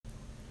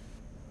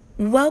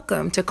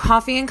Welcome to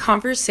Coffee and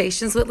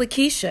Conversations with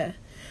Lakeisha.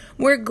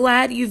 We're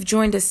glad you've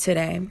joined us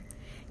today.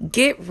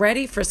 Get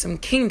ready for some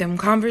kingdom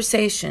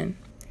conversation.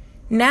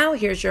 Now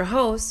here's your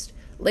host,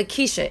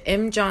 Lakeisha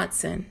M.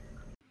 Johnson.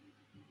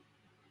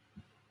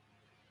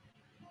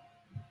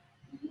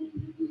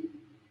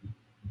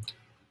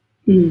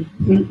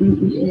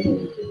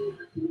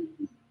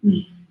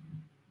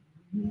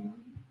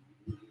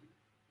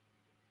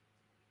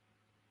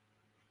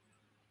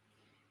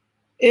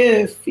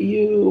 If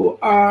you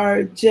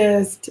are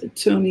just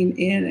tuning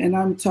in, and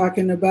I'm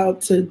talking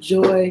about to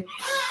Joy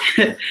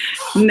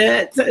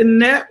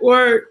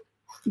Network,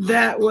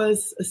 that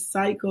was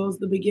Cycles,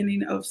 the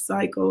beginning of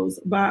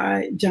Cycles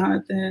by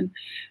Jonathan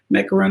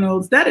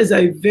McReynolds. That is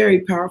a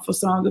very powerful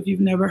song. If you've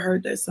never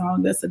heard that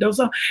song, that's a dope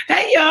song.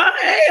 Hey, y'all.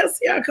 Hey, I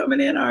see y'all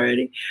coming in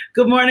already.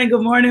 Good morning.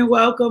 Good morning.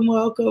 Welcome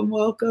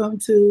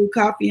to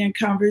Coffee and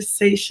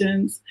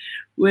Conversations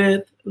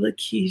with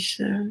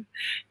Lakeisha.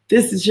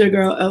 This is your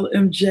girl,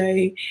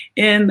 LMJ,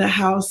 in the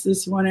house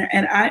this morning,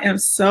 and I am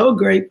so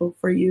grateful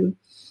for you.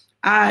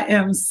 I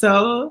am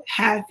so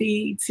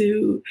happy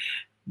to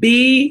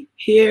be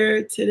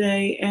here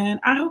today, and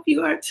I hope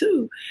you are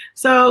too.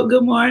 So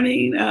good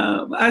morning.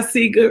 I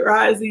see good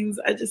risings.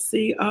 I just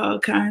see all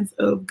kinds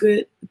of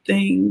good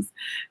things.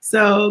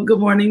 So good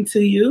morning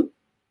to you.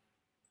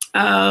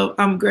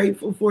 I'm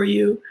grateful for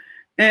you,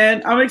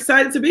 and I'm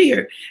excited to be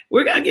here.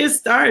 We're going to get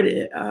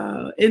started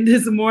in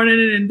this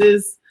morning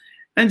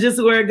and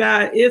just where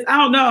God is. I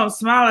don't know. I'm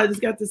smiling. I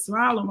just got this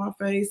smile on my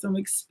face. I'm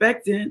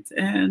expectant,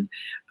 and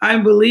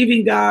I'm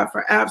believing God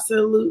for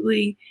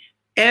absolutely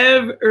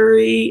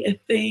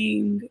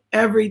everything.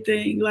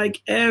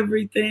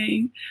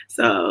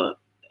 So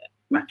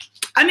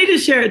I need to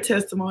share a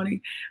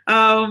testimony.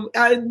 I'm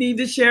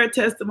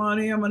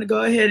going to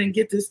go ahead and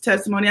get this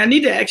testimony. I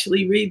need to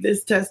actually read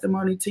this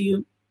testimony to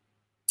you.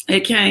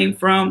 It came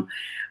from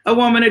a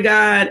woman of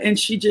God, and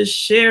she just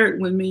shared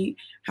with me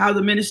how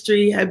the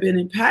ministry had been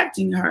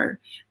impacting her.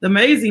 The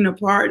amazing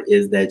part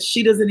is that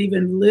she doesn't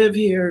even live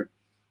here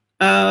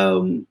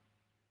in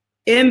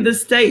the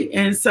state.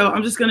 And so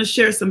I'm just going to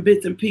share some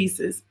bits and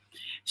pieces.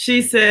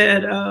 She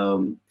said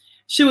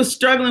she was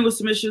struggling with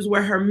some issues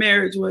where her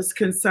marriage was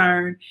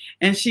concerned.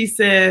 And she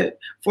said,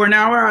 for an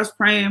hour, I was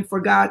praying for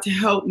God to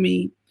help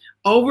me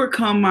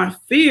overcome my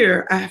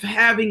fear of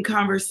having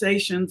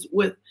conversations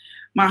with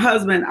my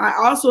husband. I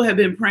also have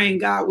been praying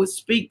God would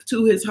speak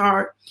to his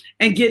heart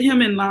and get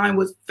him in line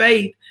with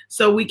faith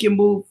so we can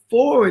move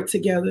forward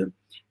together.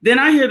 Then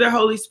I hear the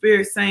Holy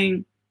Spirit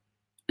saying,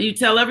 you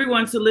tell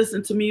everyone to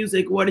listen to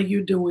music. What are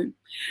you doing?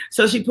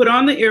 So she put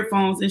on the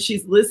earphones and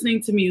she's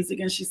listening to music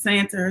and she's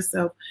saying to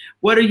herself,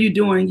 what are you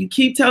doing? You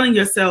keep telling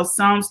yourself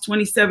Psalms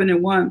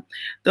 27:1,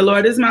 the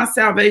Lord is my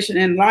salvation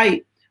and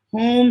light.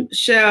 Whom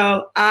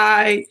shall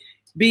I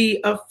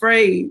be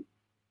afraid?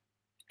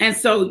 And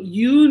so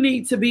you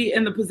need to be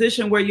in the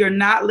position where you're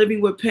not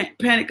living with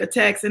panic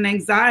attacks and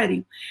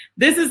anxiety.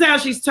 This is how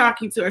she's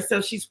talking to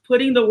herself. She's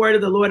putting the word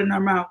of the Lord in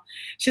her mouth.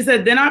 She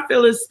said, then I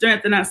feel his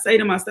strength and I say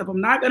to myself, I'm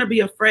not going to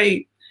be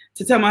afraid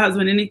to tell my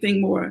husband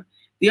anything more.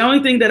 The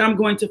only thing that I'm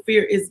going to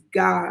fear is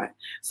God.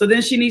 So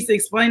then she needs to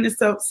explain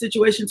this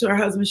situation to her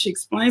husband. She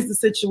explains the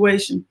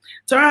situation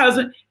to her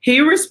husband.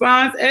 He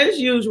responds as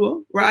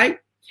usual, right?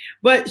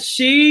 But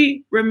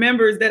she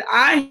remembers that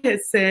I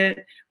had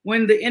said,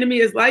 when the enemy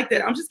is like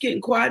that, I'm just getting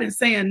quiet and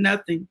saying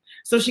nothing.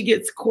 So she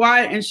gets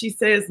quiet and she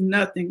says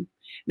nothing.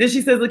 Then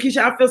she says,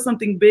 Lakeisha, I feel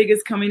something big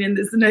is coming in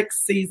this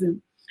next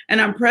season. And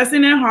I'm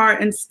pressing in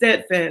hard and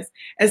steadfast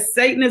as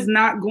Satan is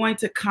not going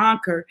to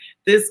conquer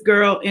this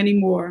girl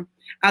anymore.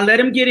 I let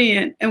him get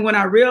in. And when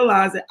I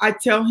realize it, I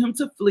tell him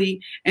to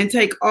flee and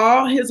take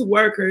all his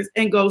workers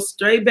and go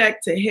straight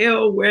back to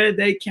hell where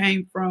they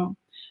came from.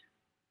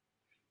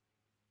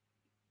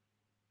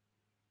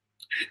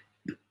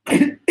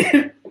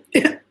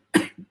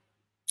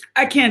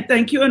 I can't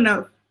thank you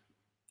enough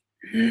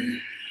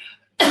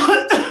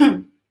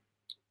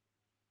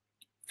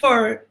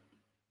for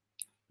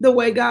the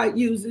way God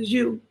uses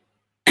you.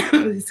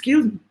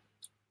 Excuse me.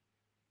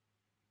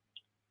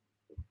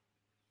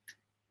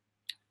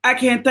 I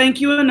can't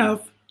thank you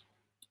enough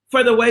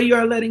for the way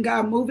you're letting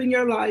God move in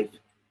your life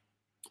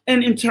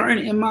and in turn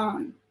in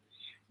mine.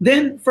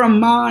 Then from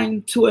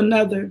mine to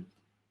another,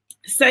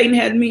 Satan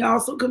had me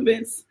also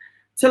convinced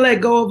to let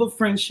go of a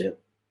friendship.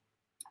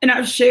 And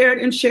I've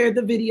shared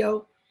the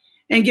video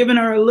and given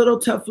her a little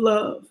tough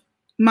love.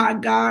 My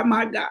God,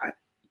 my God.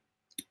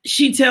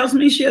 She tells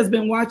me she has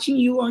been watching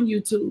you on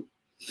YouTube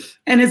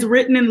and has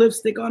written in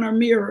lipstick on her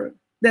mirror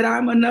that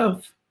I'm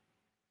enough.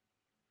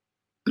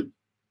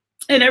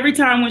 And every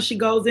time when she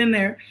goes in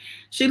there,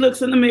 she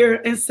looks in the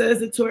mirror and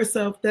says it to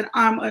herself that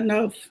I'm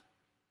enough.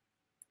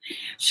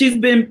 She's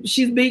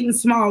beaten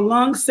small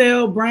lung,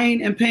 cell,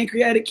 brain, and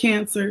pancreatic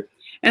cancer.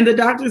 And the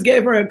doctors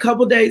gave her a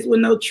couple days with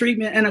no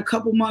treatment and a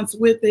couple months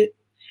with it.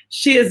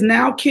 She is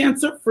now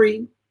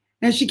cancer-free,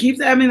 and she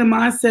keeps having the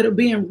mindset of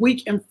being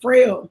weak and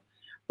frail.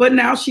 But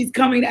now she's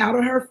coming out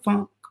of her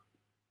funk,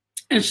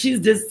 and she's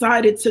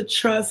decided to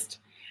trust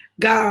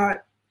God.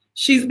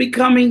 She's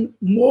becoming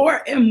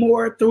more and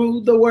more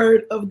through the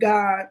word of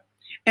God.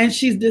 And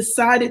she's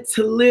decided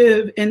to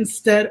live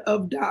instead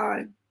of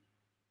die.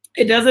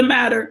 It doesn't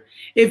matter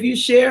if you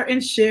share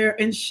and share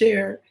and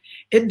share.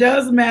 It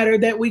does matter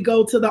that we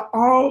go to the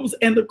alms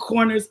and the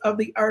corners of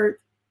the earth.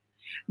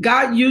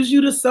 God used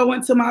you to sow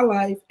into my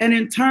life, and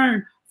in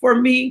turn for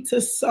me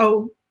to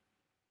sow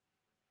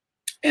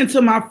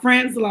into my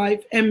friend's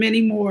life and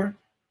many more.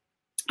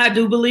 I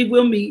do believe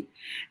we'll meet,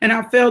 and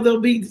I feel there'll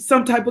be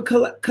some type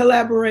of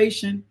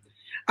collaboration.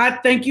 I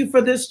thank you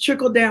for this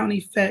trickle-down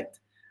effect.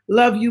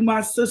 Love you,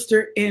 my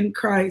sister in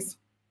Christ.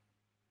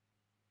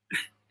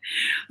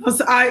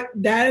 So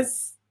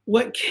that's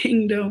what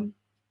kingdom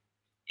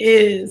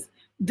is.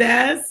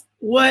 That's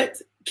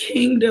what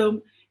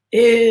kingdom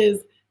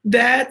is.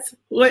 That's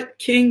what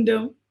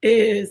kingdom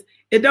is.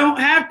 It don't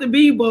have to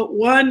be but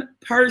one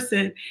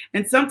person.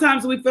 And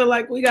sometimes we feel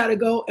like we got to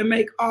go and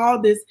make all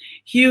this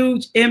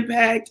huge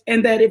impact,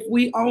 and that if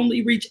we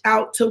only reach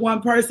out to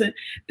one person.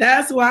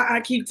 That's why I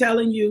keep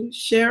telling you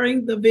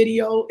sharing the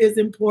video is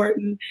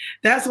important.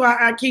 That's why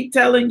I keep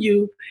telling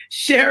you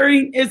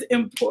sharing is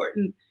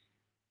important.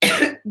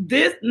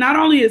 This, not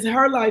only has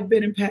her life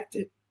been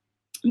impacted,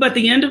 but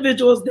the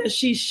individuals that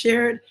she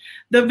shared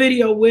the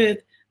video with,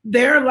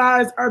 their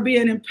lives are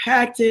being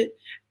impacted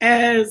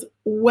as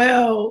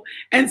well.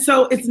 And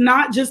so it's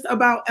not just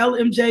about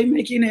LMJ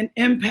making an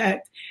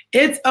impact.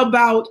 It's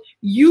about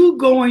you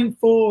going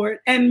forward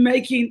and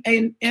making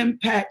an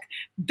impact.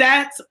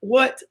 That's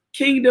what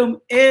kingdom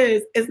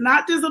is. It's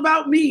not just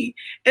about me.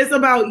 It's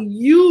about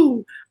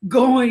you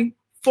going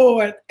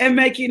forth and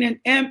making an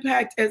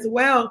impact as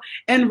well,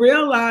 and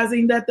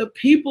realizing that the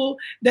people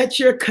that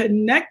you're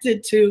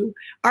connected to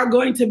are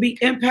going to be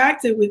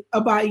impacted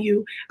by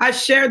you. I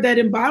shared that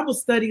in Bible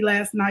study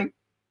last night.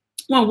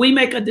 When we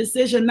make a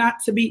decision not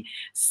to be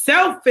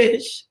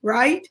selfish,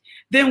 right?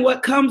 Then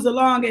what comes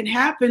along and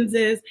happens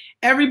is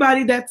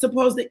everybody that's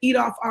supposed to eat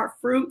off our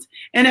fruit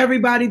and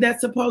everybody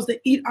that's supposed to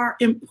eat our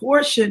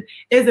portion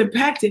is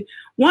impacted.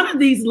 One of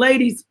these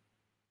ladies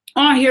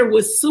on here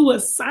was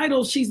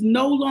suicidal. She's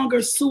no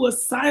longer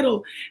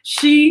suicidal.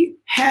 She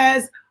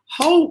has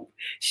hope.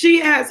 She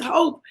has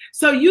hope.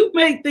 So you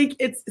may think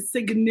it's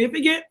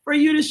significant for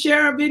you to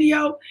share a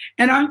video,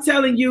 and I'm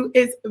telling you,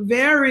 it's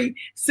very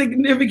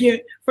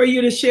significant for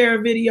you to share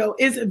a video.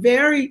 It's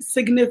very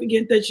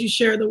significant that you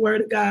share the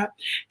word of God.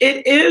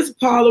 It is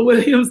Paula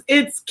Williams.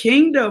 It's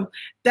kingdom.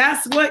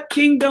 That's what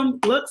kingdom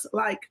looks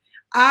like.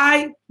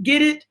 I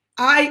get it.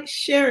 I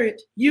share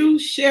it. You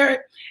share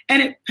it.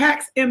 And it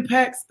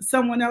impacts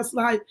someone else's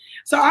life.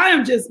 So I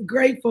am just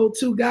grateful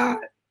to God.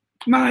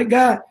 My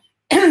God,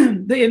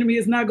 the enemy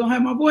is not going to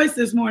have my voice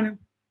this morning.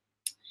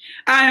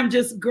 I am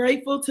just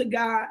grateful to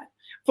God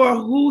for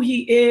who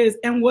he is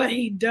and what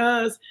he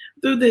does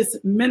through this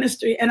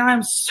ministry. And I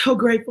am so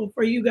grateful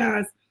for you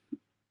guys.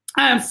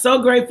 I am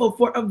so grateful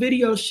for a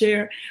video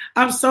share.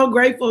 I'm so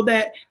grateful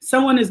that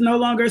someone is no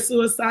longer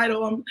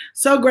suicidal. I'm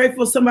so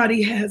grateful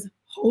somebody has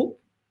hope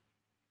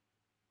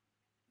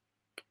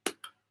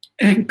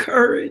and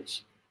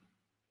courage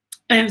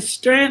and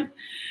strength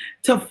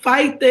to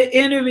fight the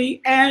enemy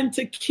and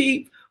to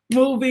keep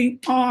moving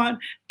on.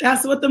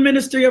 That's what the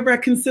ministry of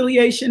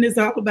reconciliation is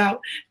all about.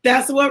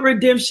 That's what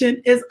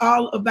redemption is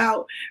all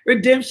about.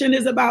 Redemption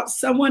is about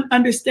someone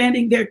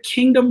understanding their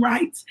kingdom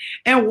rights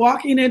and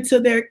walking into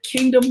their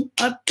kingdom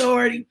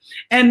authority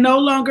and no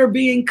longer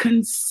being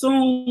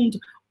consumed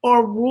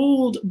or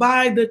ruled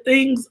by the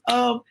things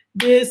of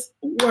this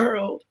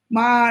world.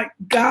 My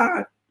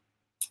God.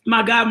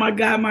 My God, my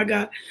God, my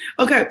God.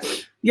 Okay,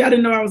 y'all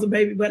didn't know I was a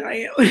baby, but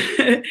I am.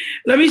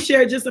 Let me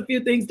share just a few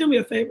things. Do me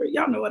a favor.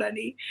 Y'all know what I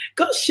need.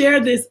 Go share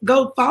this.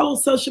 Go follow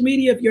social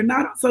media. If you're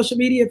not on social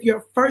media, if you're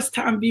a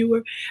first-time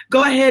viewer,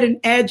 go ahead and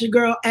add your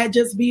girl at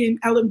Just Being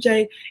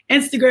LMJ,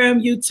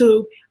 Instagram,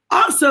 YouTube.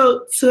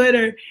 Also,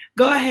 Twitter.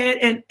 Go ahead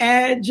and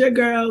add your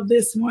girl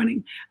this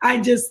morning. I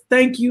just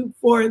thank you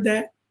for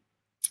that.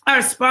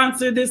 Our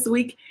sponsor this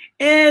week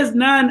is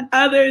none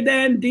other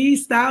than the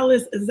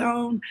Stylist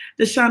Zone,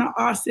 Deshauna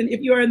Austin.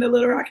 If you are in the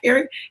Little Rock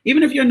area,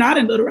 even if you're not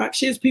in Little Rock,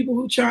 she has people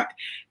who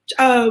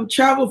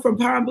travel from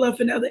Pine Bluff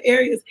and other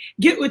areas.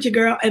 Get with your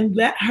girl and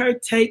let her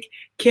take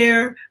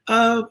care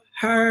of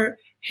her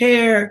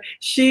hair.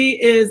 She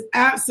is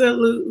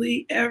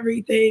absolutely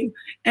everything.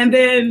 And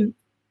then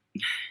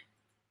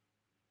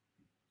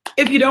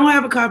if you don't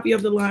have a copy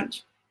of the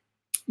launch,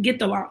 get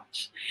the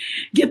launch.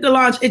 Get the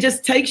launch. It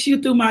just takes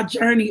you through my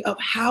journey of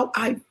how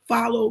I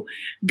follow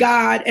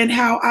God and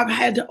how I've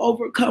had to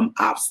overcome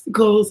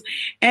obstacles.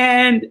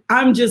 And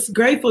I'm just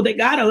grateful that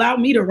God allowed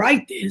me to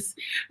write this.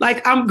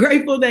 Like, I'm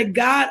grateful that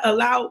God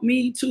allowed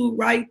me to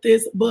write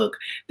this book,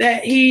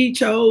 that he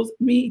chose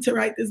me to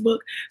write this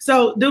book.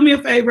 So do me a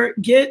favor,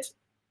 get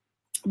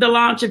the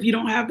launch. If you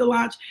don't have the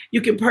launch, you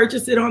can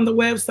purchase it on the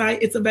website.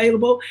 It's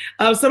available.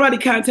 Somebody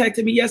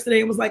contacted me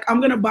yesterday and was like,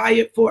 I'm going to buy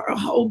it for a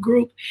whole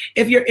group.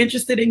 If you're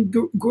interested in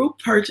group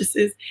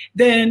purchases,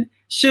 then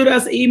shoot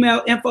us an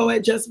email,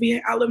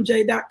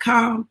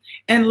 info@justbeinglmj.com,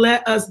 and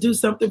let us do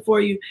something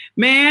for you.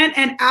 Man,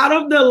 and out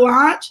of the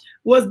launch,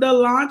 was the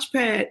launch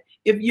pad.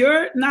 If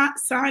you're not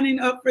signing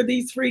up for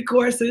these free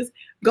courses,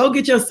 go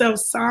get yourself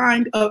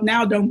signed up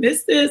now. Don't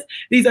miss this.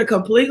 These are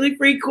completely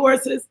free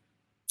courses.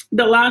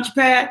 The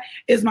Launchpad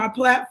is my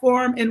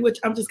platform in which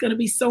I'm just going to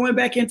be sewing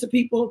back into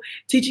people,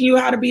 teaching you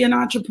how to be an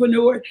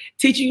entrepreneur,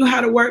 teaching you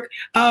how to work.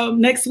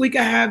 Next week,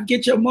 I have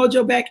Get Your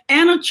Mojo Back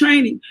and a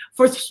training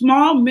for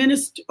small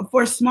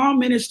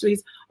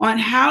ministries on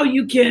how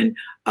you can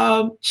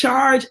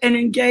charge and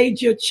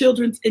engage your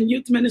children's and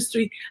youth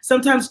ministry.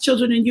 Sometimes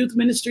children and youth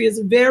ministry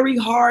is very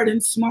hard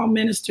in small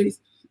ministries.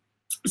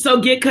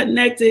 So get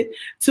connected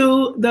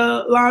to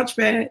the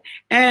Launchpad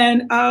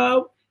and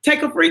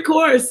take a free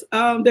course.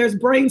 There's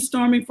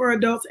brainstorming for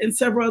adults and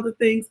several other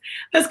things.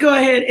 Let's go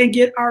ahead and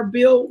get our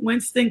Bill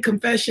Winston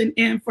confession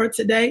in for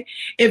today.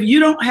 If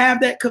you don't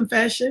have that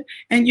confession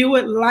and you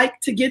would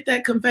like to get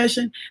that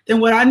confession,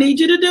 then what I need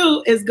you to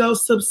do is go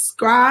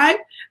subscribe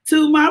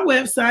to my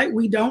website.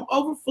 We don't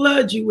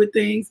overflood you with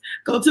things.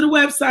 Go to the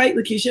website,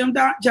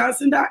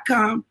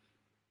 LakeishaMJohnson.com.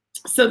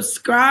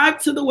 Subscribe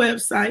to the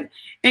website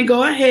and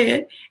go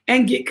ahead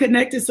and get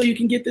connected so you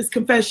can get this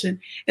confession.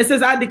 It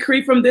says, I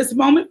decree from this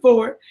moment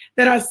forward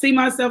that I see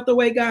myself the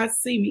way God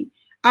see me.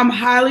 I'm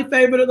highly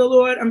favored of the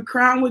Lord. I'm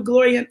crowned with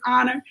glory and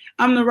honor.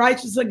 I'm the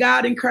righteous of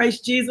God in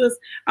Christ Jesus.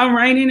 I'm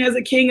reigning as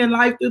a king in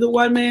life through the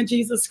one man,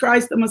 Jesus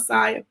Christ, the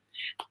Messiah.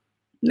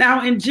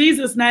 Now, in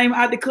Jesus' name,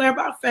 I declare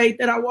by faith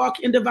that I walk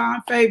in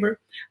divine favor.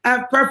 I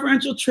have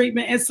preferential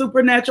treatment and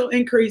supernatural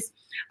increase.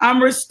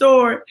 I'm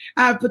restored.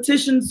 I have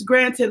petitions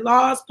granted,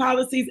 laws,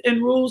 policies,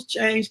 and rules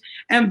changed,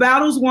 and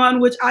battles won,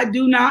 which I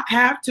do not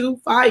have to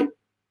fight.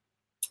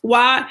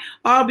 Why?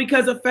 All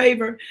because of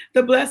favor.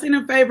 The blessing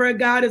and favor of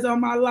God is on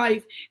my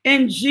life.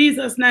 In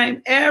Jesus'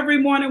 name, every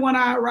morning when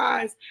I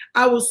arise,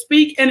 I will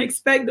speak and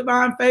expect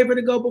divine favor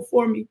to go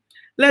before me.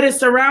 Let it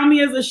surround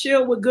me as a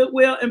shield with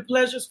goodwill and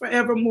pleasures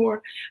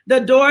forevermore.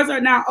 The doors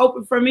are now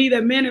open for me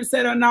that men have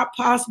said are not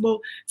possible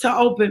to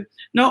open.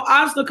 No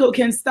obstacle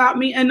can stop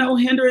me and no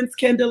hindrance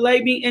can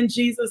delay me in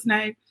Jesus'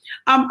 name.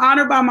 I'm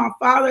honored by my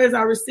Father as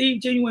I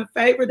receive genuine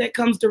favor that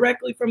comes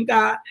directly from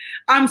God.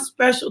 I'm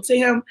special to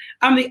him.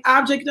 I'm the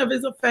object of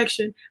his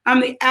affection.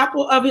 I'm the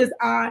apple of his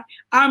eye.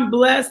 I'm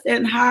blessed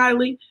and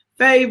highly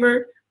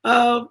favored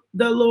of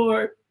the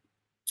Lord.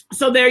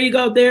 So there you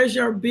go. There's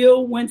your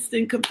Bill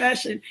Winston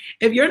confession.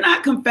 If you're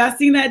not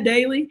confessing that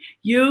daily,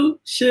 you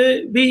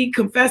should be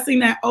confessing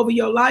that over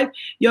your life,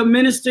 your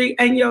ministry,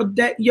 and your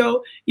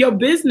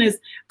business.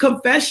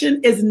 Confession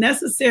is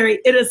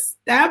necessary. It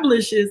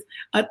establishes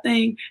a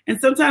thing.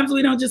 And sometimes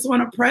we don't just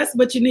want to press,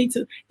 but you need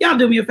to. Y'all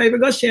do me a favor.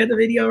 Go share the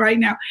video right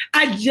now.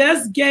 I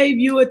just gave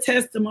you a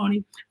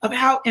testimony of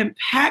how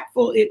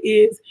impactful it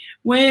is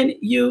when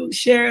you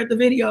share the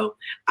video.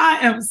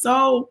 I'm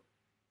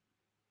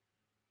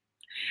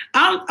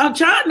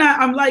trying now.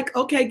 I'm like,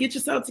 okay, get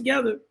yourself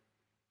together.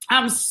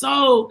 I'm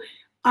so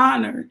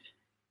honored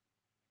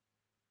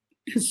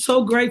and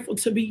so grateful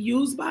to be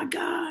used by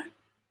God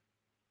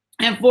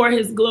and for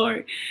his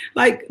glory.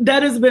 Like,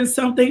 that has been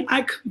something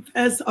I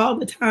confess all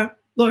the time.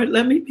 Lord,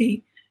 let me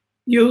be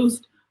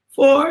used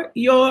for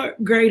your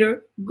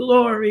greater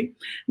glory,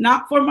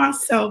 not for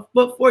myself,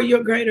 but for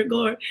your greater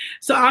glory.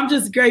 So I'm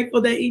just grateful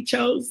that he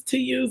chose to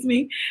use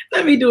me.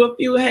 Let me do a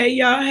few hey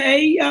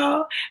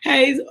y'all,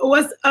 hey,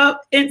 what's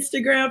up,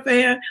 Instagram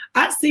fan?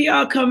 I see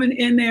y'all coming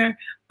in there.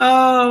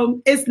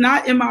 It's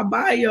not in my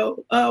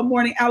bio,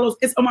 Morning Aloes.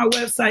 It's on my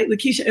website,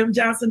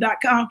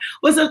 LakeishaMJohnson.com.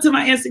 What's up to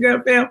my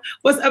Instagram fam?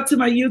 What's up to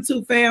my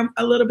YouTube fam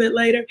a little bit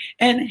later?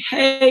 And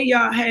hey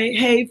y'all,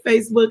 hey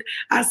Facebook.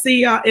 I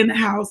see y'all in the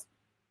house.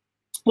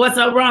 What's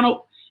up,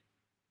 Ronald?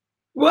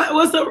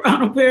 What's up,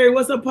 Ronald Perry?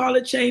 What's up,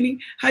 Paula Cheney?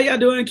 How y'all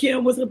doing,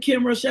 Kim? What's up,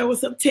 Kim Rochelle?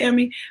 What's up,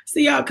 Tammy?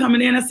 See y'all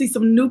coming in. I see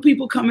some new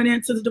people coming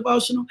into the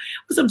devotional.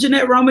 What's up,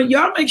 Jeanette Roman?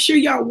 Y'all make sure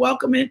y'all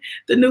welcoming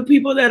the new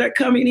people that are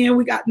coming in.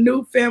 We got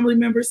new family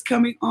members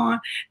coming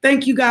on.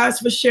 Thank you guys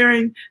for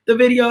sharing the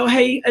video.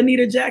 Hey,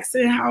 Anita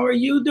Jackson, how are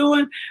you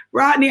doing?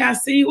 Rodney, I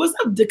see you. What's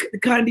up,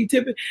 DeCondi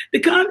Tippett?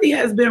 DeCondi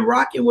has been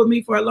rocking with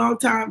me for a long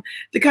time.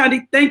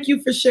 DeCondi, thank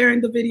you for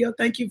sharing the video.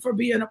 Thank you for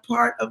being a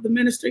part of the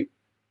ministry.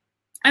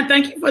 And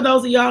thank you for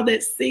those of y'all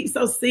that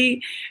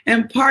see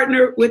and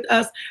partner with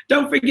us.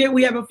 Don't forget,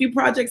 we have a few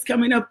projects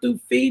coming up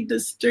through Feed the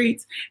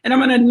Streets, and I'm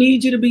going to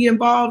need you to be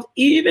involved,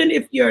 even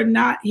if you're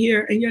not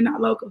here and you're not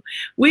local.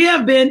 We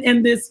have been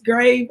in this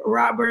Grave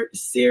Robber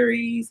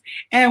series,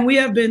 and we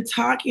have been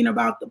talking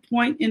about the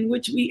point in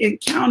which we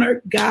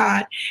encounter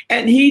God,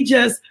 and he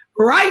just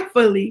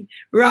rightfully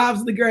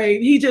robs the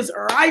grave. He just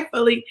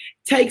rightfully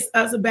takes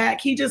us back.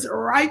 He just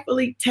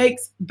rightfully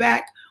takes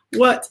back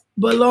what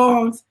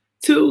belongs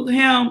to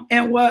him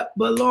and what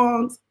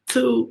belongs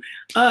to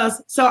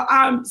us. So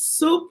I'm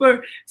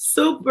super,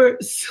 super,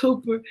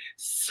 super,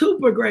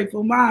 super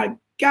grateful, my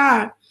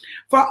God,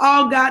 for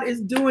all God is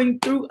doing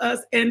through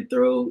us and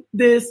through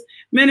this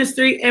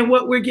ministry and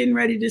what we're getting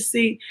ready to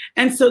see.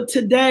 And so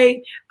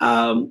today,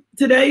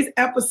 today's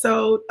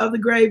episode of the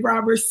Grave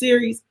Robber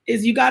series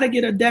is you got to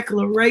get a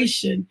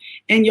declaration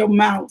in your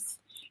mouth.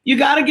 You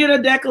got to get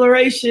a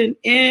declaration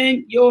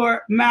in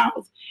your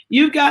mouth.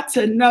 You've got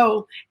to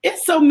know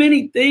it's so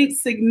many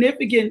things,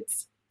 significant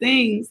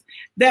things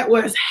that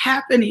was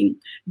happening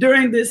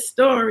during this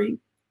story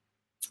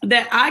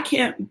that I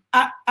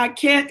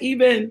can't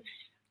even,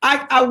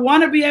 I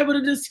want to be able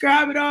to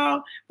describe it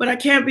all, but I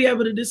can't be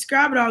able to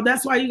describe it all.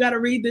 That's why you got to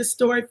read this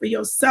story for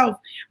yourself,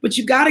 but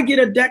you got to get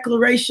a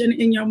declaration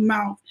in your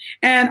mouth.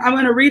 And I'm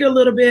going to read a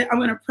little bit. I'm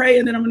going to pray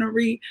and then I'm going to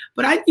read,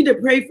 but I need to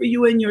pray for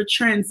you in your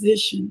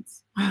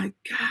transitions. My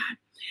God.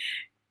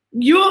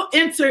 You'll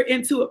enter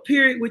into a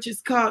period which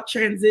is called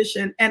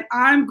transition, and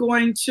I'm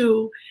going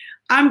to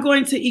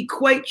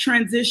equate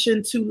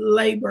transition to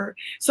labor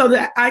so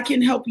that I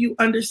can help you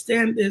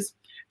understand this.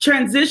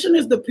 Transition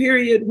is the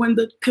period when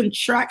the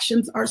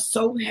contractions are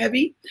so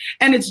heavy,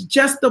 and it's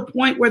just the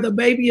point where the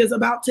baby is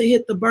about to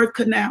hit the birth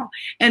canal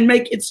and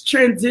make its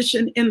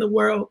transition in the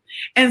world.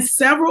 And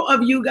several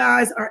of you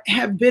guys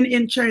have been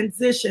in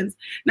transitions.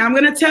 Now I'm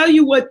going to tell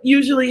you what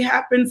usually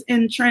happens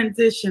in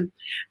transition.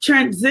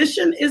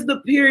 Transition is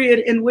the period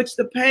in which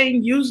the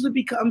pain usually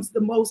becomes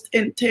the most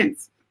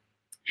intense.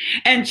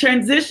 And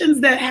transitions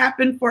that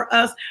happen for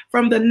us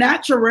from the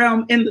natural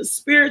realm in the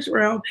spiritual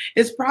realm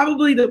is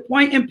probably the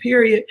point and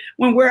period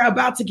when we're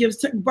about to give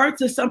birth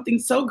to something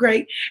so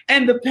great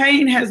and the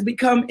pain has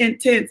become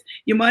intense.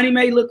 Your money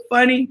may look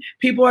funny.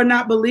 People are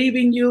not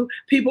believing you.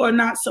 People are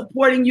not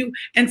supporting you.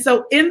 And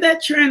so in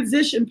that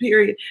transition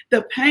period,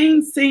 the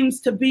pain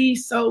seems to be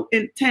so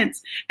intense.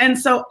 And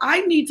so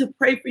I need to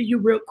pray for you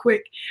real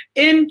quick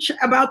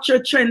about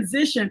your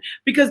transition,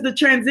 because the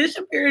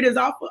transition period is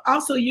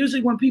also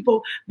usually when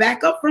people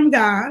back up from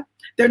God.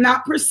 They're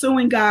not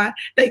pursuing God.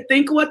 They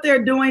think what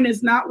they're doing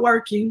is not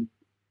working.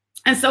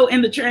 And so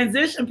in the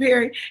transition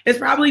period, it's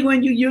probably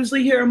when you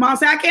usually hear a mom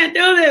say, I can't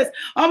do this.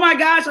 Oh my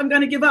gosh, I'm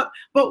going to give up.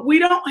 But we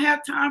don't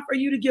have time for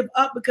you to give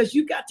up because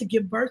you got to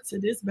give birth to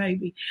this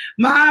baby.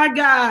 My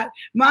God,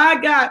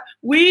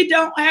 we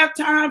don't have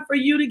time for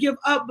you to give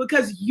up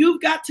because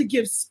you've got to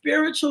give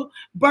spiritual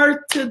birth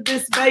to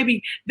this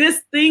baby.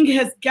 This thing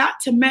has got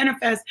to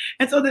manifest.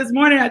 And so this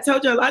morning, I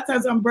told you a lot of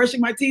times I'm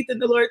brushing my teeth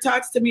and the Lord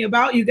talks to me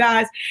about you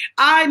guys.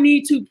 I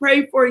need to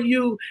pray for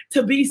you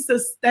to be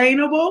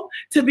sustainable,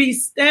 to be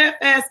steadfast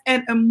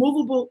and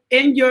immovable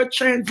in your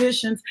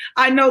transitions.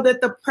 I know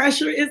that the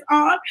pressure is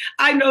on.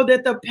 I know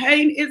that the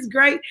pain is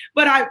great,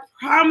 but I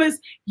promise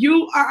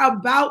you are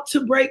about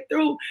to break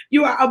through.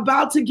 You are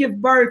about to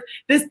give birth.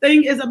 This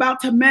thing is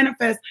about to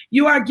manifest.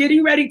 You are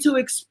getting ready to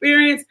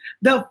experience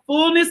the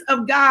fullness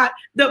of God.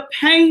 The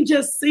pain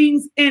just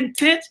seems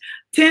intense.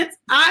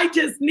 I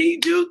just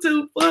need you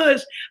to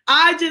push.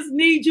 I just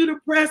need you to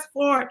press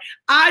forward.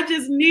 I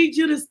just need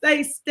you to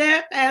stay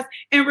steadfast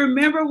and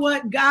remember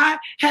what God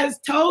has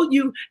told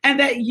you and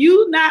that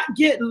you not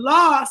get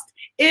lost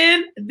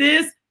in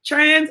this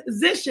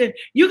transition.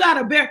 You got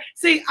to bear.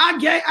 See, I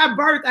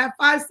have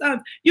 5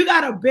 sons. You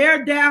got to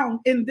bear down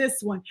in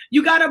this one.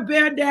 You got to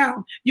bear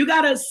down. You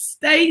got to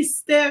stay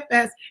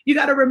steadfast. You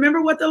got to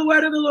remember what the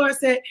word of the Lord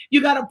said. You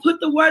got to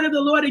put the word of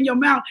the Lord in your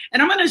mouth.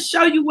 And I'm going to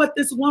show you what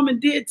this woman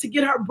did to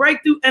get her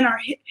breakthrough and her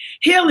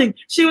healing.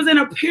 She was in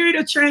a period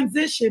of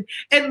transition.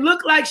 It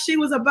looked like she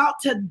was about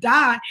to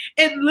die.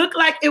 It looked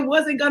like it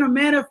wasn't going to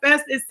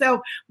manifest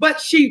itself, but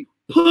she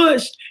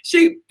pushed.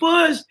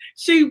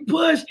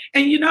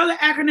 And you know the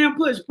acronym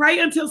PUSH. Pray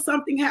until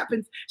something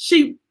happens.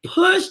 She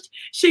pushed.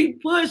 She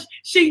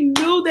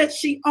knew that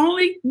she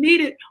only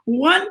needed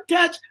one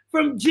touch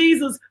from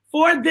Jesus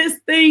for this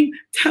thing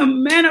to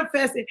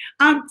manifest it.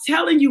 I'm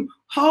telling you,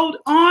 hold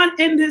on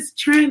in this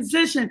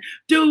transition.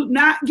 Do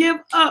not give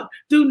up.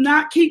 Do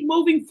not keep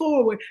moving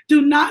forward.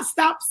 Do not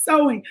stop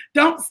sowing.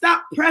 Don't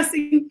stop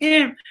pressing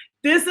in.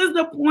 This is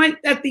the point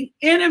that the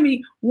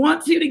enemy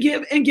wants you to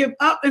give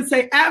up and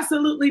say,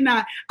 absolutely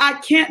not. I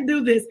can't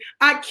do this.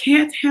 I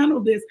can't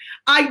handle this.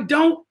 I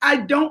don't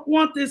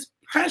want this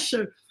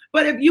pressure.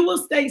 But if you will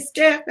stay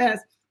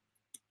steadfast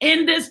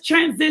in this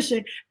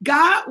transition,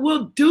 God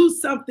will do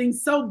something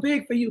so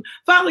big for you.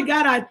 Father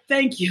God, I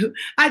thank you.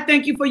 I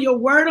thank you for your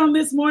word on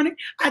this morning.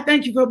 I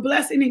thank you for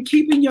blessing and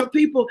keeping your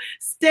people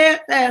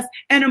steadfast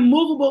and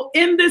immovable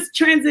in this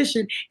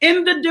transition,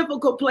 in the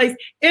difficult place,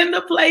 in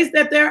the place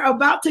that they're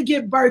about to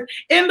give birth,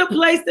 in the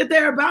place that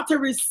they're about to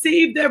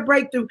receive their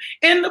breakthrough,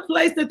 in the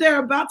place that they're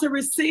about to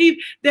receive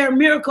their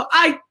miracle.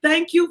 I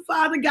thank you,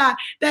 Father God,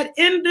 that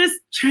in this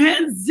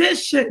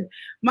transition,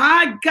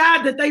 my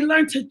God, that they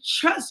learn to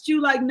trust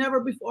you like never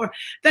before,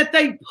 that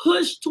they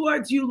push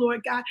towards you,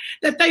 Lord God,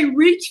 that they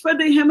reach for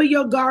the hem of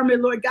your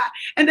garment, Lord God,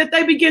 and that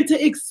they begin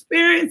to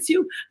experience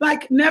you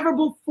like never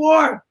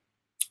before.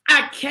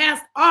 I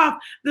cast off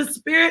the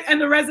spirit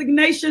and the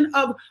resignation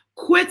of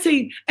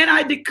quitting, and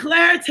I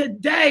declare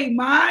today,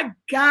 my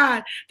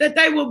God, that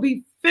they will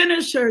be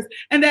finishers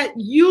and that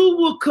you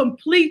will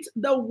complete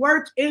the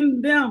work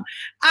in them.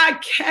 I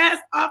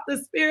cast off the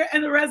spirit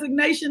and the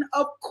resignation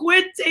of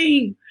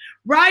quitting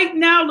right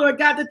now, Lord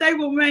God, that they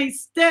will remain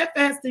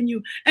steadfast in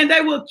you and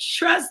they will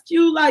trust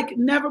you like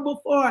never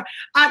before.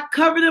 I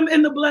cover them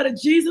in the blood of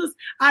Jesus.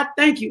 I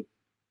thank you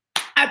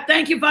I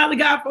thank you, Father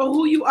God, for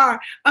who you are.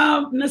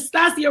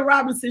 Nastasia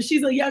Robinson,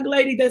 she's a young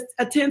lady that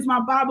attends my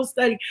Bible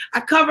study.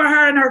 I cover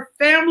her and her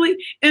family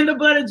in the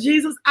blood of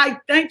Jesus. I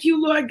thank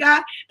you, Lord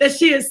God, that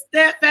she is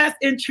steadfast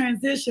in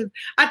transition.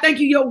 I thank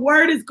you, your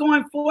word is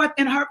going forth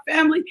in her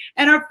family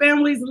and her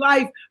family's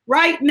life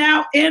right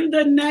now in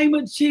the name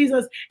of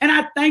Jesus. And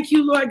I thank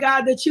you, Lord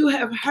God, that you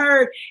have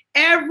heard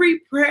every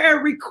prayer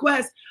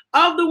request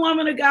of the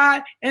woman of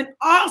God and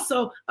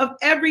also of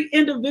every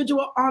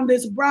individual on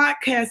this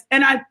broadcast.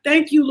 And I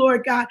thank you,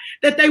 Lord God,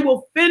 that they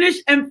will finish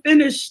and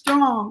finish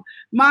strong.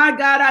 My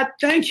God, I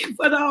thank you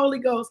for the Holy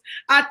Ghost.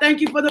 I thank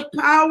you for the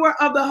power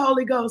of the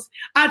Holy Ghost.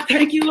 I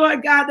thank you,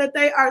 Lord God, that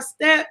they are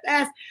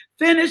steadfast,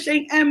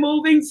 finishing and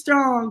moving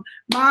strong.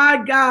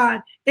 My God,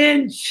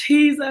 in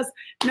Jesus'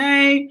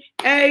 name,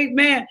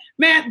 amen.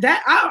 Man,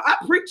 that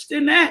I preached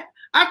in that.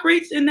 I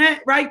preached in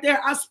that right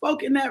there. I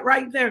spoke in that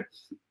right there.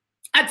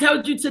 I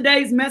told you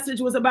today's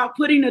message was about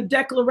putting a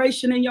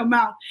declaration in your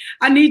mouth.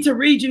 I need to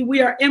read you.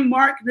 We are in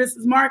Mark. This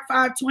is Mark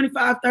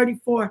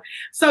 5:25-34,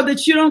 so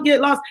that you don't get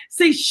lost.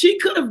 See, she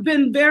could have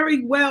been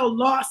very well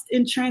lost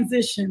in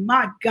transition.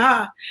 My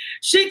God.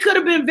 She could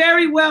have been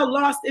very well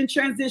lost in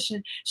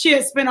transition. She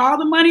had spent all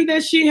the money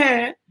that she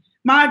had.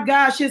 My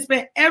God, she had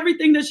spent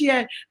everything that she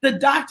had. The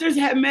doctors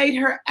had made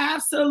her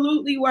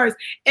absolutely worse.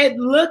 It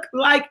looked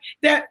like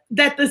that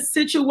the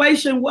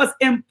situation was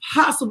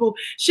impossible.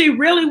 She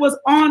really was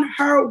on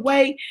her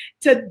way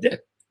to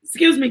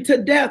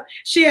death.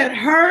 She had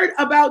heard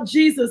about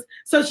Jesus.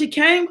 So she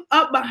came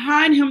up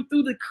behind him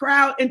through the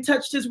crowd and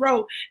touched his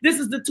robe. This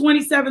is the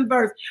 27th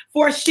verse.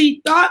 For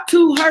she thought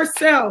to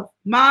herself,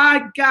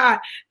 my God,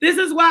 this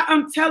is why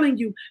I'm telling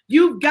you,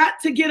 you've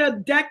got to get a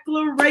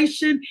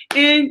declaration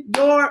in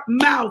your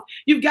mouth.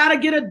 You've got to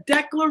get a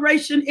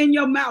declaration in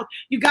your mouth.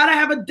 You got to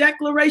have a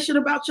declaration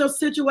about your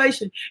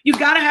situation. You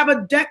got to have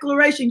a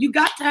declaration. You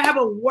got to have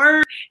a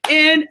word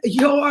in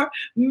your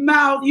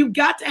mouth. You've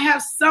got to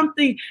have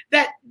something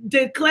that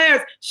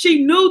declares.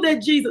 She knew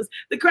that Jesus,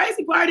 the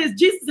crazy part is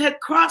Jesus had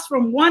crossed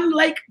from one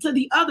lake to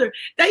the other.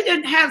 They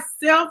didn't have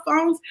cell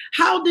phones.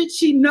 How did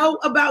she know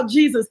about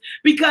Jesus?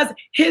 Because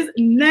his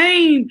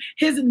name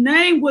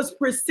was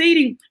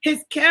preceding,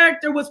 his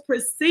character was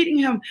preceding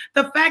him.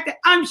 The fact that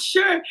I'm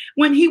sure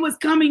when he was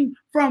coming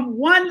from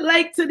one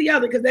lake to the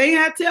other, because they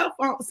had cell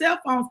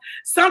phones,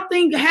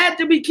 something had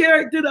to be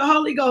carried through the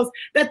Holy Ghost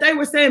that they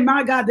were saying,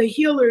 my God, the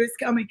healer is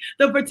coming,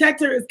 the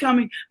protector is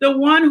coming, the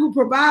one who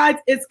provides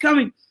is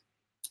coming.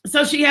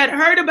 So she had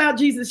heard about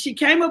Jesus. She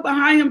came up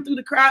behind him through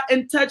the crowd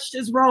and touched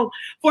his robe.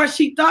 For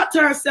she thought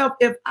to herself,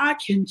 if I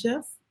can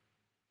just,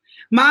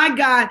 my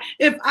God,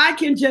 if I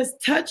can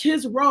just touch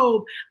his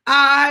robe,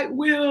 I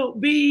will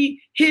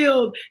be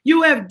healed.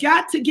 You have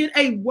got to get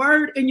a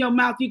word in your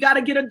mouth. You got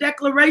to get a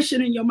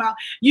declaration in your mouth.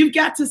 You've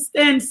got to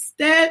stand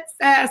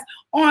steadfast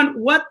on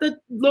what the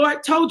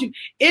Lord told you.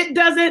 It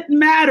doesn't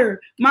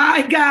matter.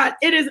 My God,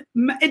 it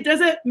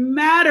doesn't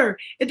matter.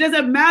 It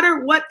doesn't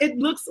matter what it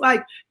looks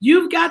like.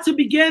 You've got to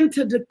begin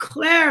to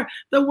declare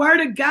the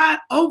word of God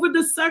over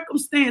the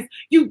circumstance.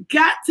 You've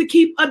got to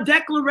keep a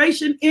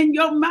declaration in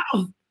your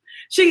mouth.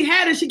 She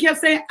had it. She kept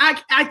saying,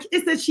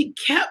 it said she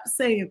kept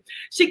saying,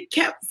 she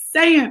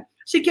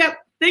kept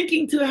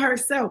thinking to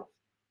herself.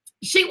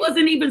 She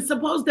wasn't even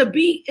supposed to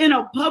be in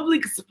a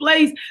public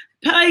place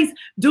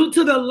due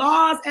to the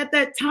laws at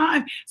that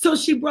time. So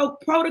she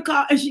broke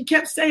protocol and she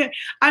kept saying,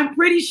 I'm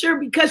pretty sure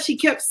because she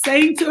kept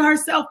saying to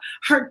herself,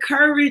 her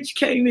courage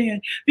came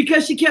in.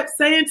 Because she kept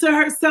saying to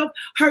herself,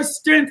 her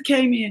strength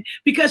came in.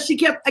 Because she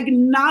kept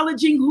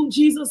acknowledging who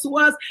Jesus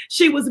was,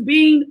 she was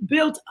being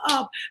built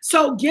up.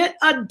 So get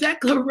a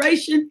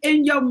declaration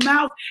in your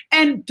mouth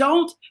and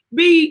don't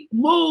be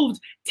moved.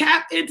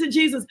 Tap into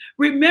Jesus.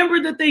 Remember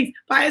the things.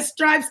 By his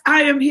stripes,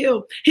 I am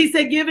healed. He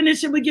said, given it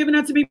shall be given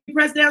unto me.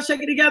 Pressed down,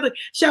 shake it together.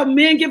 Shall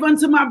men give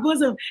unto my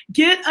bosom.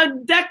 Get a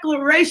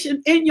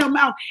declaration in your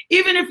mouth.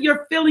 Even if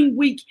you're feeling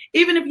weak,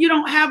 even if you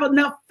don't have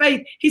enough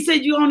faith, he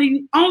said you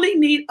only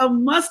need a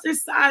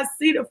mustard-sized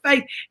seed of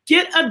faith.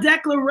 Get a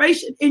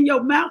declaration in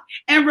your mouth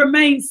and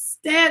remain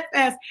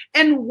steadfast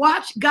and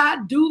watch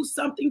God do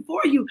something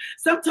for you.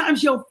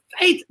 Sometimes your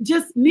faith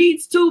just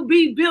needs to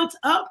be built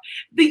up.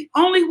 The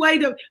only way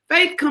that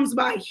faith comes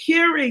by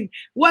hearing.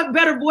 What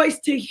better voice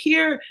to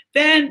hear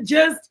than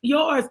just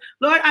yours?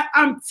 Lord,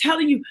 I'm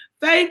telling you,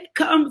 faith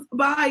comes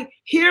by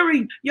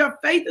hearing. Your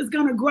faith is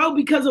going to grow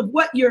because of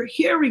what you're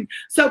hearing.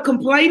 So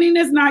complaining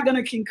is not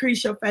going to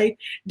increase your faith.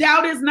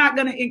 Doubt is not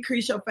going to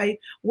increase your faith.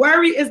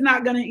 Worry is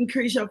not going to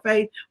increase your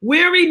faith.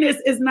 Weariness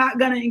is not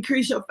going to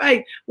increase your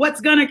faith. What's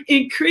going to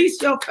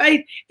increase your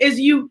faith is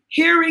you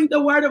hearing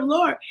the word of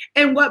Lord.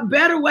 And what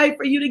better way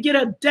for you to get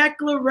a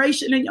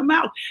declaration in your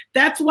mouth?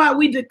 That's why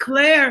we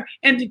declare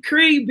and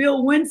decree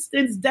Bill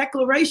Winston's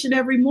declaration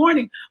every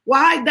morning.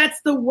 Why?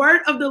 That's the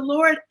word of the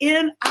Lord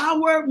in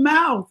our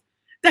mouth.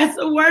 That's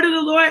the word of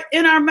the Lord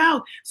in our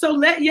mouth. So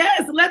let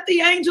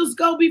the angels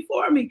go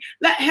before me.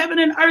 Let heaven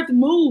and earth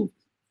move.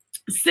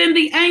 Send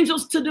the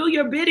angels to do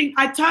your bidding.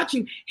 I taught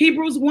you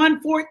Hebrews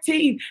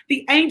 1:14.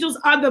 The angels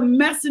are the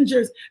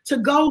messengers to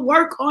go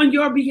work on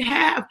your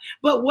behalf.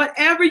 But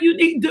whatever you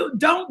need to do,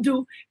 don't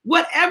do.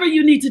 Whatever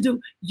you need to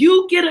do,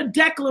 you get a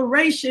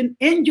declaration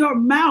in your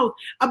mouth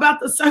about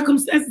the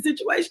circumstance and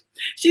situation.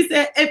 She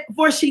said,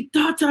 for she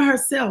thought to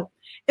herself,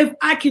 if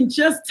I can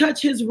just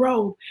touch his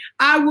robe,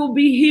 I will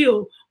be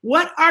healed.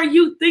 What are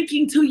you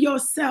thinking to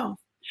yourself?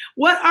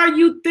 What are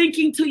you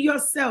thinking to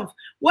yourself?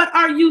 What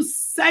are you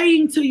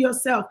saying to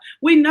yourself?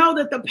 We know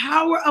that the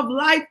power of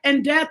life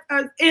and death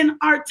are in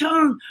our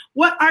tongue.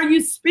 What are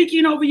you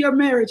speaking over your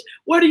marriage?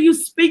 What are you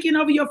speaking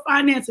over your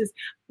finances?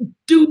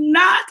 Do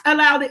not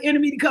allow the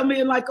enemy to come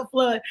in like a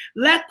flood.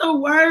 Let the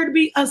word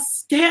be a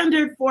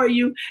standard for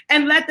you,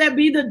 and let that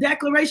be the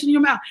declaration in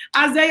your mouth.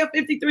 Isaiah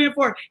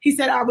 53:4, he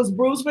said, I was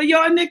bruised for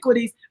your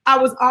iniquities. I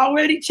was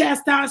already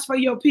chastised for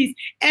your peace.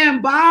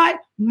 And by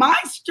my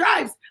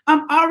stripes,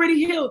 I'm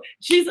already healed.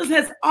 Jesus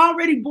has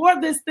already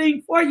bore this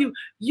thing for you.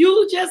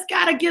 You just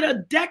got to get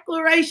a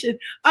declaration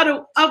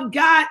of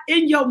God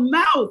in your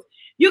mouth.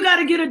 You got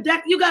to get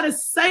you got to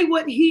say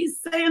what he's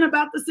saying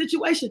about the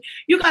situation.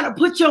 You got to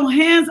put your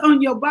hands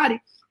on your body.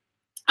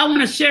 I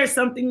want to share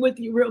something with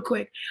you real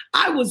quick.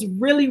 I was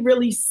really,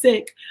 really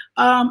sick.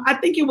 I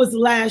think it was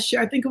last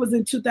year. I think it was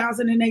in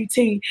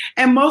 2018.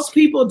 And most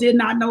people did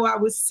not know I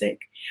was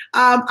sick.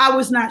 I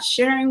was not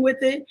sharing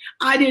with it.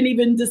 I didn't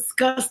even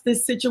discuss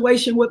this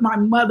situation with my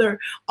mother.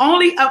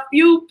 Only a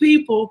few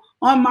people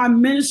on my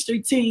ministry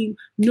team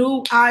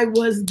knew I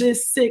was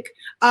this sick.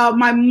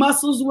 My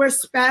muscles were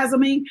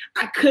spasming.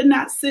 I could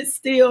not sit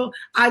still.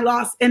 I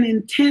lost an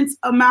intense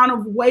amount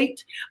of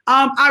weight.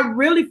 I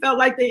really felt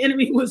like the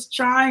enemy was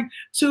trying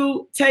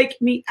to take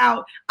me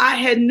out. I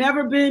had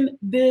never been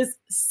this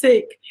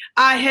sick.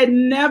 I had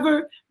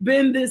never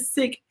been this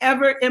sick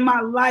ever in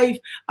my life.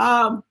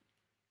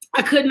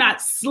 I could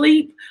not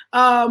sleep.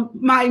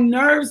 My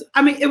nerves,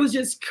 it was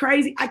just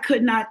crazy. I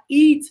could not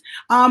eat.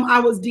 I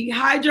was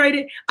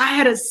dehydrated. I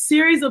had a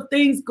series of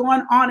things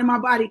going on in my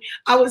body.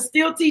 I was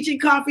still teaching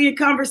Coffee and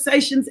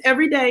Conversations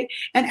every day.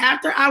 And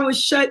after I would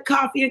shut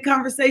Coffee and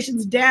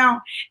Conversations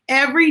down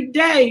every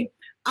day,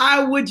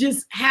 I would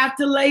just have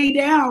to lay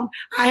down.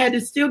 I had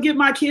to still get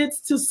my kids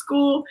to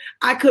school.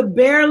 I could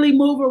barely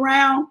move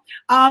around.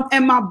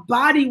 And my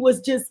body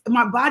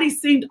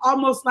seemed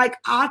almost like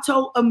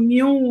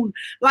autoimmune,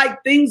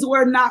 like things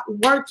were not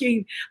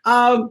working.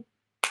 I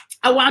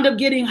wound up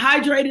getting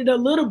hydrated a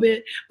little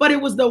bit, but it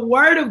was the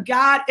word of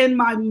God in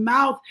my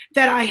mouth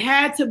that I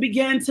had to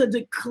begin to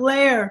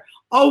declare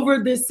over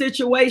this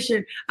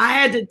situation. I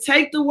had to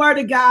take the word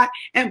of God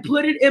and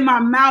put it in my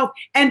mouth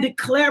and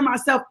declare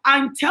myself.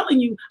 I'm telling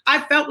you,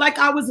 I felt like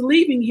I was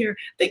leaving here.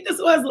 I think this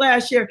was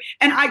last year.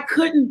 And I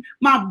couldn't,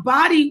 my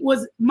body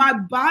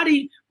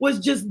was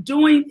just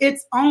doing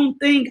its own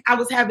thing. I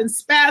was having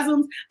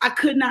spasms. I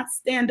could not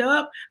stand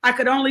up. I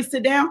could only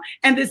sit down.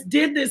 And this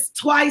did this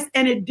twice,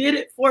 and it did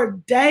it for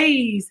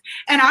days.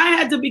 And I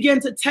had to begin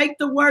to take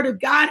the word of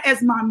God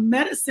as my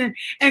medicine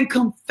and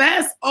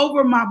confess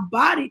over my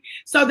body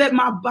so that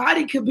my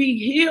body could be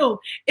healed.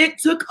 It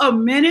took a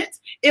minute.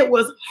 It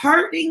was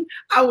hurting.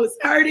 I was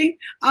hurting.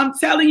 I'm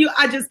telling you,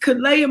 I just could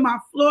lay in my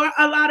floor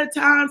a lot of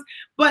times,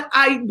 but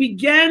I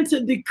began to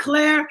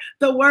declare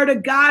the word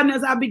of God. And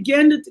as I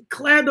began to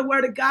declare the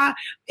word of God,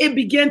 it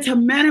began to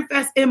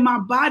manifest in my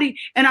body,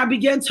 and I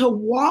began to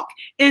walk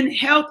in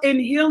health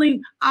and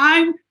healing.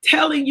 I'm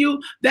telling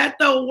you that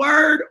the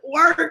word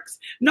works.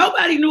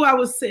 Nobody knew I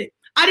was sick.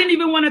 I didn't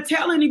even want to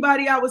tell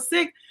anybody I was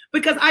sick,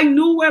 because I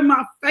knew where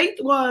my faith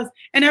was.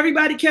 And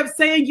everybody kept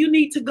saying, you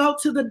need to go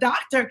to the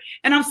doctor.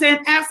 And I'm saying,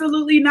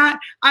 absolutely not.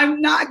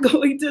 I'm not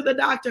going to the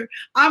doctor.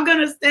 I'm going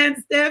to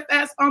stand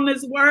steadfast on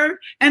this word,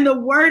 and the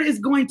word is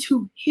going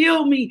to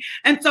heal me.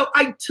 And so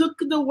I took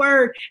the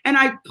word and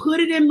I put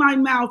it in my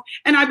mouth,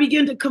 and I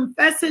began to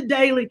confess it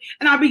daily.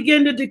 And I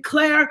began to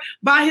declare,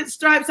 by his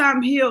stripes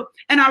I'm healed.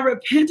 And I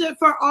repented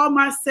for all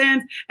my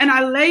sins. And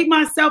I laid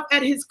myself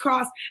at his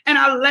cross, and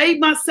I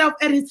laid myself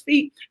at his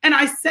feet. And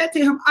I said to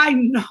him, I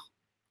know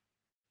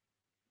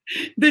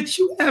that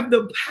you have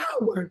the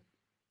power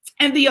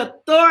and the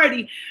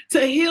authority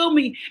to heal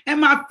me.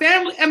 And my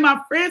family and my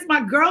friends, my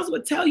girls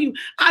would tell you,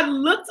 I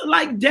looked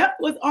like death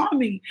was on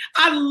me.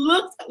 I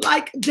looked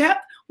like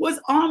death was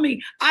on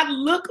me. I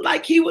looked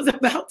like he was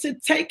about to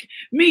take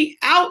me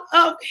out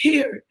of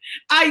here.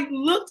 I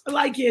looked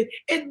like it.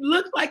 It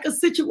looked like a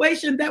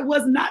situation that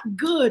was not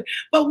good.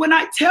 But when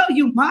I tell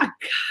you, my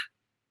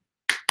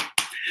God,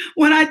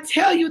 when I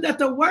tell you that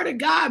the word of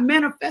God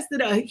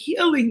manifested a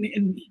healing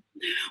in me,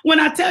 when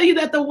I tell you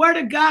that the word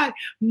of God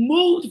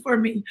moved for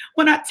me,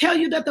 when I tell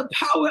you that the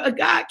power of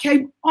God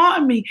came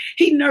on me,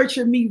 he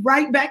nurtured me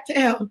right back to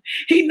health.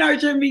 He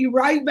nurtured me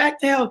right back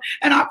to health.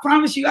 And I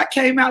promise you, I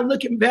came out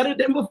looking better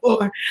than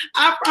before.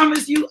 I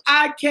promise you,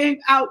 I came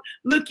out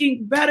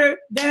looking better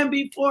than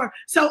before.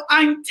 So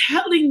I'm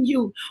telling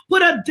you,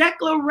 put a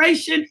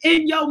declaration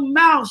in your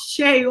mouth.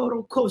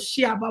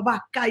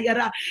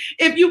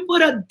 If you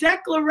put a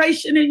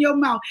declaration in your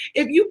mouth,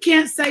 if you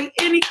can't say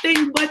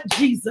anything but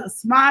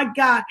Jesus, my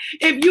God.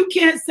 If you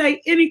can't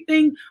say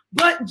anything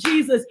but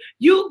Jesus,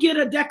 you get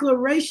a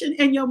declaration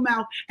in your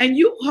mouth and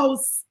you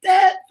hold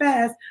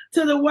steadfast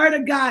to the word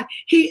of God.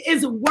 He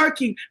is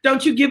working.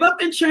 Don't you give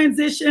up in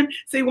transition.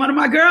 See, one of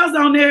my girls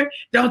on there,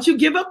 don't you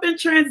give up in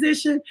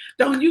transition.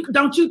 Don't you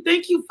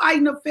think you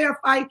fighting a fair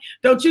fight.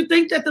 Don't you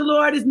think that the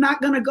Lord is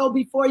not going to go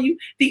before you.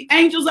 The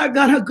angels are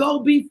going to go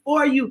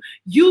before you.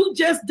 You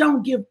just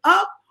don't give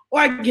up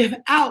or give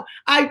out.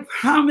 I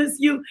promise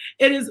you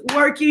it is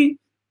working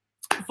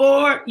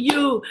for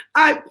you.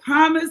 I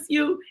promise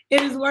you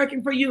it is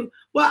working for you.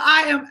 Well,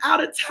 I am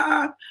out of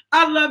time.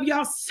 I love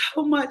y'all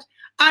so much.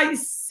 I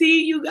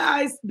see you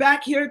guys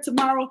back here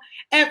tomorrow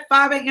at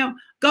 5 a.m.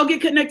 Go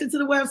get connected to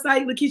the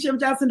website,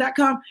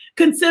 LakeishaMJohnson.com.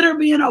 Consider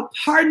being a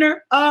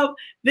partner of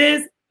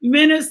this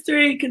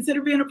ministry.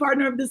 Consider being a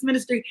partner of this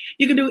ministry.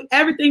 You can do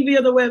everything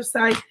via the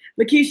website,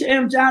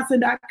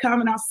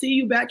 LakeishaMJohnson.com, and I'll see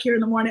you back here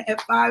in the morning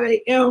at 5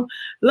 a.m.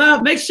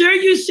 Love. Make sure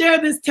you share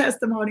this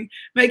testimony.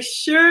 Make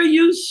sure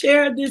you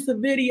share this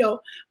video.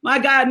 My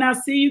God, and I'll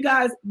see you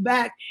guys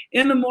back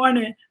in the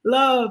morning.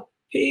 Love,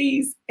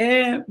 peace,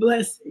 and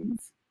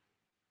blessings.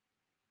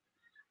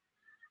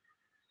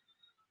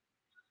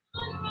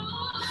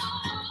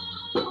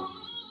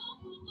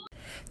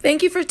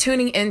 Thank you for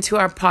tuning into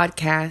our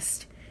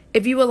podcast.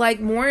 If you would like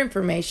more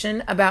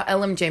information about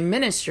LMJ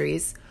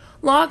Ministries,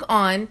 log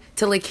on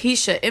to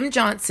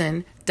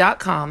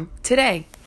LakeishaMJohnson.com today.